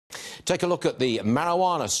Take a look at the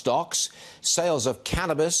marijuana stocks. Sales of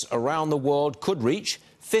cannabis around the world could reach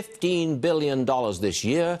 $15 billion this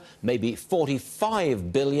year, maybe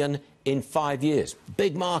 $45 billion in 5 years.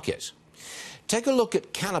 Big market. Take a look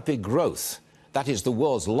at Canopy Growth. That is the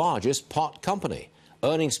world's largest pot company.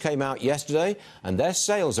 Earnings came out yesterday, and their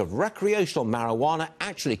sales of recreational marijuana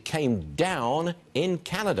actually came down in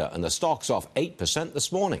Canada, and the stock's off 8%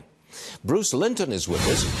 this morning. Bruce Linton is with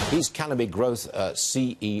us. He's Canopy Growth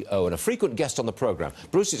CEO and a frequent guest on the program.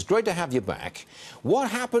 Bruce, it's great to have you back. What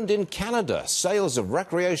happened in Canada? Sales of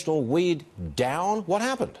recreational weed down? What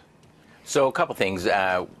happened? So a couple things.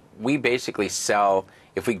 We basically sell,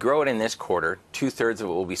 if we grow it in this quarter, 2/3 of it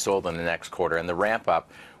will be sold in the next quarter, and the ramp up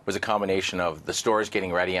was a combination of the stores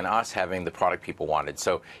getting ready and us having the product people wanted.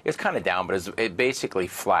 So it's kind of down, but it's basically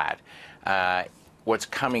flat. What's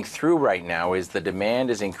coming through right now is the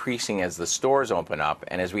demand is increasing as the stores open up,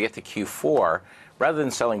 and as we get to Q4, rather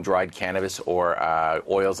than selling dried cannabis or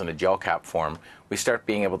oils in a gel cap form, we start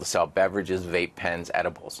being able to sell beverages, vape pens,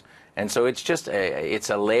 edibles. And so it's just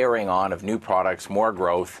it's a layering on of new products, more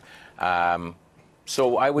growth.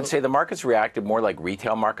 So I would say the market's reacted more like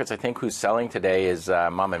retail markets. I think who's selling today is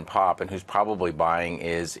mom and pop, and who's probably buying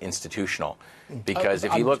is institutional. Because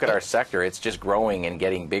if you look at our sector, it's just growing and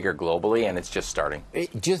getting bigger globally, and it's just starting.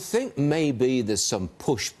 Do you think maybe there's some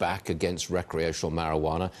pushback against recreational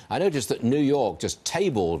marijuana? I noticed that New York just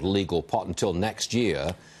tabled legal pot until next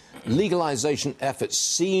year. Legalization efforts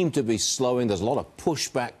seem to be slowing. There's a lot of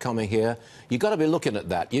pushback coming here. You've got to be looking at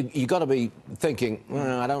that. You've got to be thinking,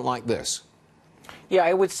 I don't like this. Yeah,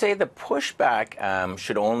 I would say the pushback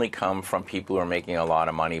should only come from people who are making a lot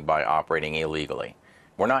of money by operating illegally.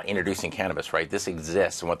 We're not introducing cannabis, right? This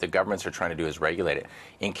exists, and what the governments are trying to do is regulate it.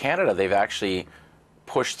 In Canada, they've actually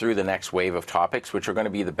pushed through the next wave of topics, which are going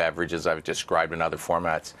to be the beverages I've described in other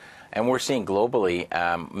formats. And we're seeing globally,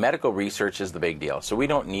 medical research is the big deal. So we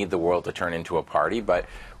don't need the world to turn into a party, but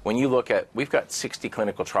when you look at, we've got 60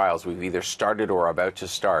 clinical trials we've either started or are about to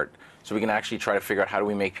start, so we can actually try to figure out how do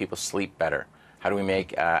we make people sleep better? How do we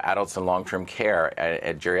make adults in long-term care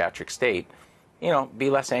at geriatric state, be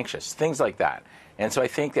less anxious, things like that. And so I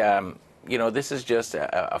think, this is just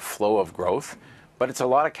a flow of growth, but it's a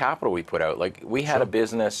lot of capital we put out. Like, we had a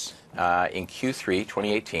business in Q3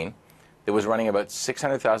 2018 that was running about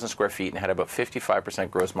 600,000 square feet and had about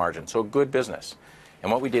 55% gross margin, so a good business.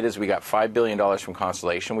 And what we did is we got $5 billion from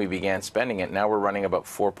Constellation. We began spending it. Now we're running about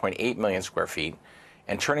 4.8 million square feet.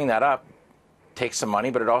 And turning that up takes some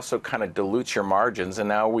money, but it also kind of dilutes your margins. And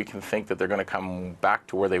now we can think that they're going to come back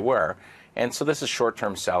to where they were. And so this is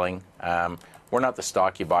short-term selling. We're not the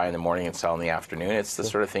stock you buy in the morning and sell in the afternoon. It's the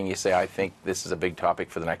sort of thing you say, I think this is a big topic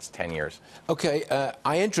for the next 10 years. Okay,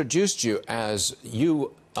 I introduced you as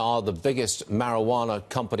you are the biggest marijuana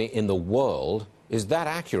company in the world. Is that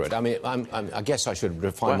accurate? I mean, I guess I should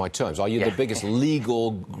refine my terms. Are you the biggest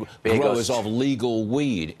legal growers of legal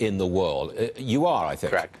weed in the world? You are, I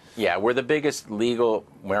think. Correct. Yeah, we're the biggest legal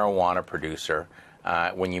marijuana producer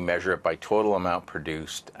when you measure it by total amount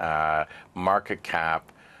produced, market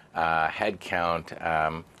cap, head count,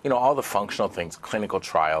 all the functional things, clinical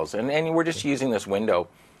trials. And we're just using this window.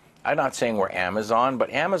 I'm not saying we're Amazon, but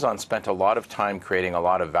Amazon spent a lot of time creating a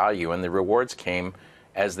lot of value, and the rewards came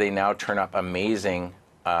as they now turn up amazing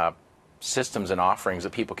systems and offerings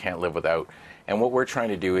that people can't live without. And what we're trying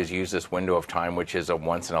to do is use this window of time, which is a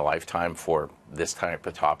once-in-a-lifetime for this type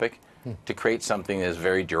of topic, to create something that is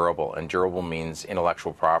very durable. And durable means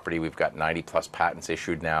intellectual property. We've got 90-plus patents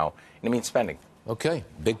issued now, and it means spending. Okay,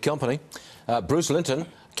 big company. Bruce Linton,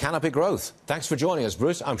 Canopy Growth. Thanks for joining us,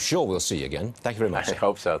 Bruce. I'm sure we'll see you again. Thank you very much. I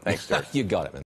hope so. Thanks, George. You got it, man.